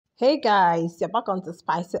Hey guys, you're back on the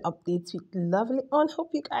spicy updates with lovely on.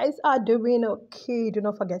 Hope you guys are doing okay. Do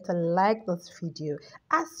not forget to like this video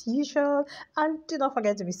as usual, and do not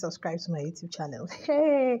forget to be subscribed to my YouTube channel.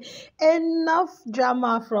 Hey, enough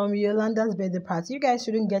drama from Yolanda's birthday party. You guys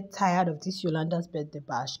shouldn't get tired of this Yolanda's birthday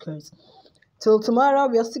bash, because till tomorrow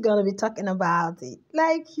we're still gonna be talking about it.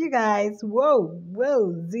 Like, you guys, whoa,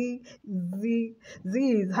 Z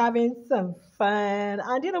is having some fun.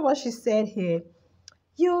 And you know what she said here?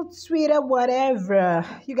 You Twitter, whatever.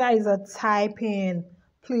 You guys are typing.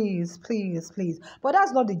 Please. But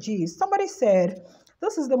that's not the gist. Somebody said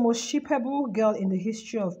this is the most shippable girl in the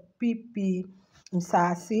history of PP.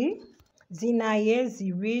 Msasi, Zinaye,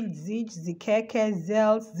 Ziril, Zich, Zikeke,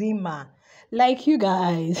 Zel, Zima. Like, you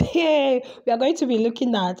guys, hey, we are going to be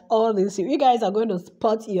looking at all this. You guys are going to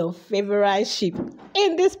spot your favorite ship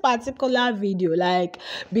in this particular video. Like,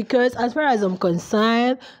 because as far as I'm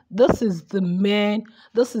concerned, this is the man,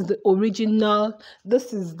 this is the original,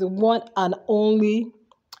 this is the one and only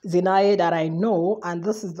Zinaye that I know, and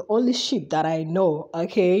this is the only ship that I know,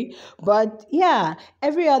 okay? But yeah,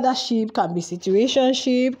 every other ship can be situation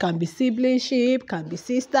ship, can be sibling ship, can be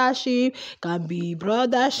sister ship, can be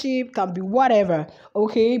brother ship, can be whatever,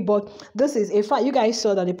 okay? But this is a fact. You guys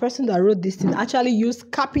saw that the person that wrote this thing actually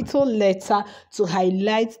used capital letter to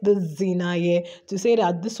highlight the Zinaye, to say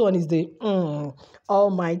that this one is the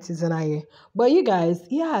almighty Zinaye. But you guys,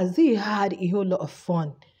 yeah, Z had a whole lot of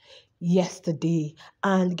fun yesterday,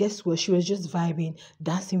 and guess what? She was just vibing,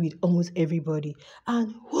 dancing with almost everybody.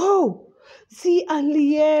 And whoa, Z and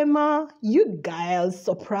Liema, you guys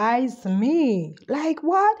surprised me. Like,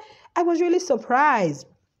 what? I was really surprised.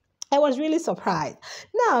 Now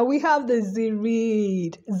we have the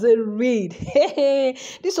Z-Reed.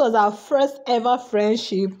 This was our first ever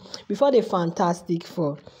friendship before the Fantastic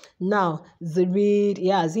Four. Now, Z-Reed,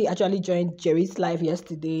 yeah, Z actually joined Jerry's live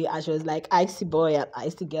yesterday, and she was like, Icy boy and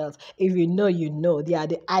Icy girls. If you know, you know. They are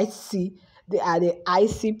the icy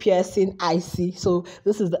piercing icy. So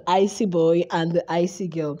this is the icy boy and the icy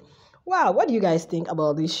girl. Wow, what do you guys think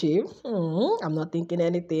about this ship? I'm not thinking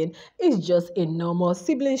anything. It's just a normal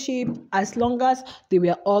sibling ship. As long as they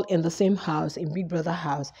were all in the same house, in Big Brother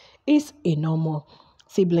house, it's a normal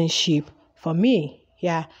sibling ship. For me,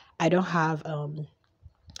 yeah, I don't have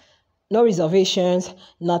no reservations,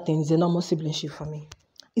 nothing. It's a normal sibling ship for me.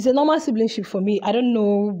 I don't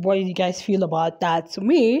know what you guys feel about that. To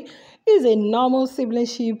me, it's a normal sibling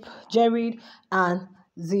ship, Jared and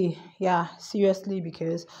Z. Yeah, seriously,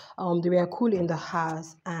 because they were cool in the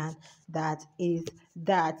house, and that is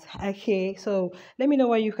that. Okay, so let me know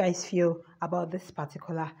what you guys feel about this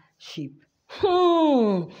particular ship.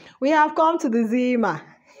 We have come to the Zima.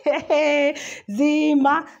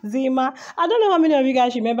 Zima. I don't know how many of you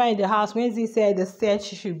guys remember in the house when Z said the said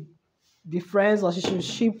she should be friends, or she should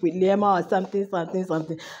ship with Liema or something.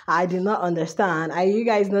 I did not understand. You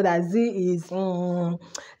guys know that Z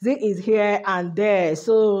is here and there.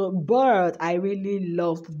 So, but I really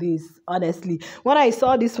loved this, honestly. When I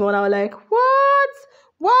saw this one, I was like,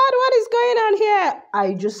 what is going on here?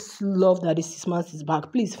 I just love that the 6 months is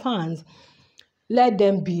back. Please, fans, let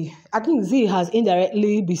them be. I think Z has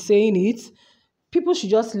indirectly been saying it. People should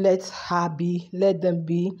just let her be. Let them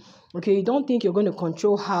be. Okay, don't think you're going to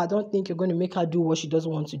control her. Don't think you're going to make her do what she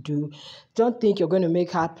doesn't want to do. Don't think you're going to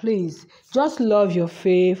make her. Please, just love your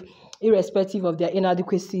fave, irrespective of their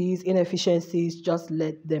inadequacies, inefficiencies. Just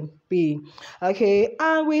let them be. Okay,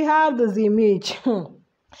 and we have the Z Mitch.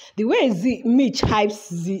 The way Mitch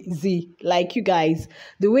hypes Z, like, you guys,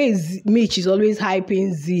 the way Mitch is always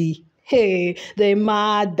hyping Z. Hey, they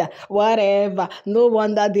mad, whatever. No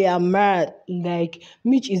wonder they are mad. Like,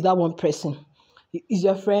 Mitch is that one person. Is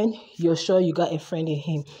your friend, you're sure you got a friend in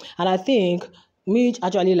him. And I think Mitch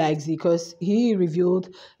actually likes it, because he revealed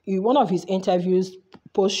in one of his interviews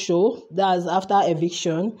post-show, that's after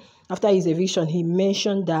his eviction, he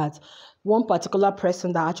mentioned that one particular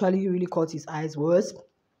person that actually really caught his eyes was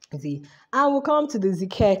Z. And we'll come to the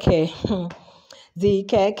Zikeke. The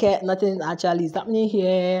keke, nothing actually is happening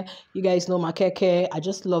here. You guys know Makeke. I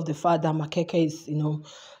just love the fact that Makeke is,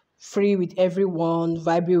 free with everyone,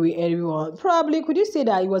 vibing with everyone. Probably, could you say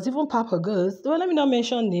that it was even Papa Girls? Well, let me not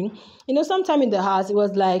mention him. Sometime in the house, it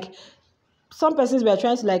was like some persons were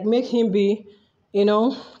trying to like make him be,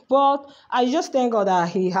 But I just thank God that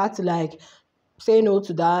he had to like say no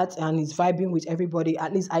to that, and he's vibing with everybody.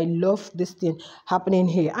 At least I love this thing happening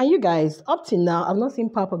here. And you guys, up till now, I've not seen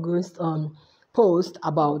Papa Ghost post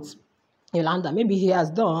about Yolanda. Maybe he has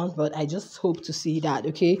done, but I just hope to see that.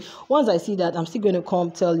 Okay, once I see that, I'm still going to come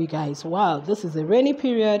tell you guys, wow, this is a rainy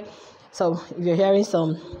period, So if you're hearing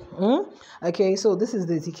some, okay, so this is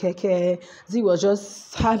the Zikeke. Z was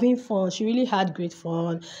just having fun. She really had great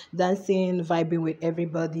fun, dancing, vibing with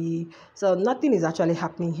everybody. So nothing is actually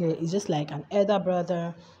happening here. It's just like an elder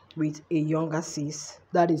brother with a younger sis.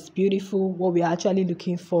 That is beautiful. What we're actually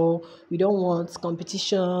looking for. We don't want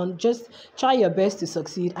competition. Just try your best to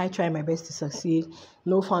succeed. I try my best to succeed.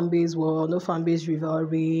 No fan base war, no fan base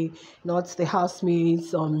rivalry, not the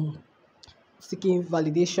housemates seeking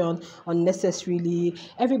validation unnecessarily.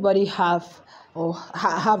 Everybody have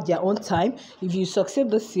their own time. If you succeed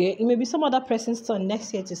this year, it may be some other person's turn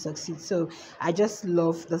next year to succeed. So I just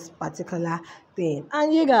love this particular thing.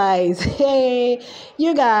 And you guys, hey,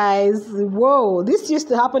 you guys, whoa, this used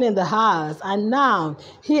to happen in the house, and now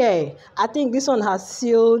here, I think this one has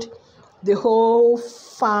sealed the whole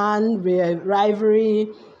fan rivalry,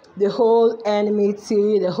 the whole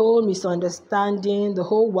enmity, the whole misunderstanding, the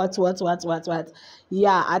whole what.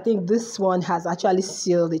 Yeah, I think this one has actually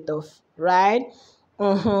sealed it off, right?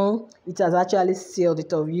 It has actually sealed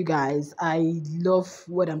it off, you guys. I love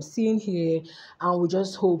what I'm seeing here, and we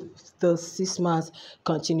just hope the 6 months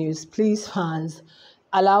continues. Please, fans,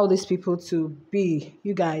 allow these people to be.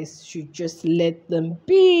 You guys should just let them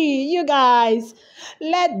be. You guys,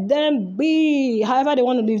 let them be. However they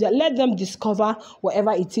want to live that, let them discover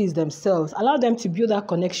whatever it is themselves. Allow them to build that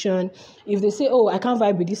connection. If they say, oh, I can't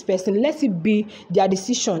vibe with this person, let it be their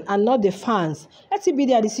decision and not the fans. Let it be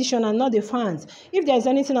their decision and not the fans. If there's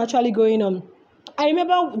anything actually going on, I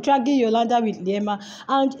remember dragging Yolanda with Lema,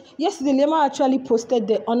 and yesterday Lema actually posted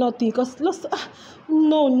the honor thing because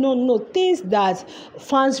no, things that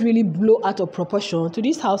fans really blow out of proportion to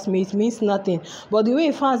these housemates means nothing. But the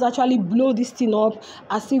way fans actually blow this thing up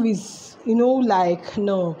as if it's, like,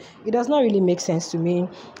 no, it does not really make sense to me.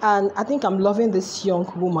 And I think I'm loving this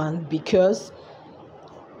young woman because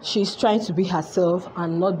she's trying to be herself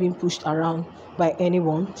and not being pushed around by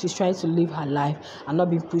anyone. She's trying to live her life and not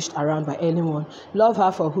being pushed around by anyone. Love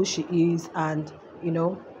her for who she is, and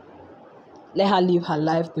let her live her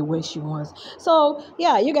life the way she wants. So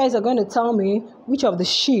yeah, you guys are going to tell me which of the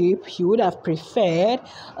sheep you would have preferred.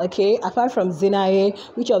 Okay, apart from Zinaye,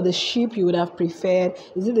 which of the sheep you would have preferred?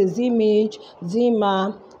 Is it the Zimage,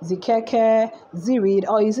 Zima, Zikeke, Zirid,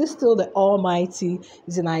 or is it still the almighty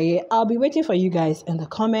Zinaye? I'll be waiting for you guys in the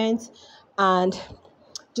comments, and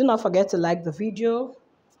do not forget to like the video.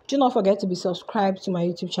 Do not forget to be subscribed to my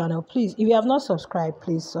YouTube channel. Please, if you have not subscribed,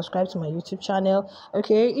 please subscribe to my YouTube channel.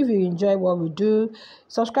 Okay, if you enjoy what we do,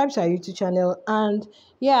 subscribe to our YouTube channel. And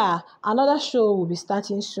yeah, another show will be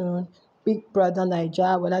starting soon, Big Brother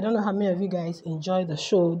Naija. Well, I don't know how many of you guys enjoy the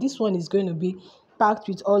show. This one is going to be packed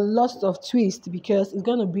with a lot of twists because it's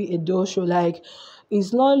going to be a dual show. Like,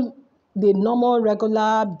 it's not the normal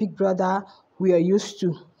regular Big Brother we are used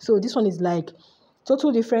to. So this one is like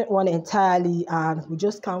total different one entirely, and we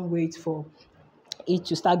just can't wait for it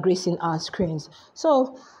to start gracing our screens.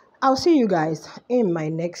 So I'll see you guys in my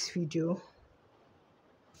next video.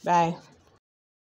 Bye.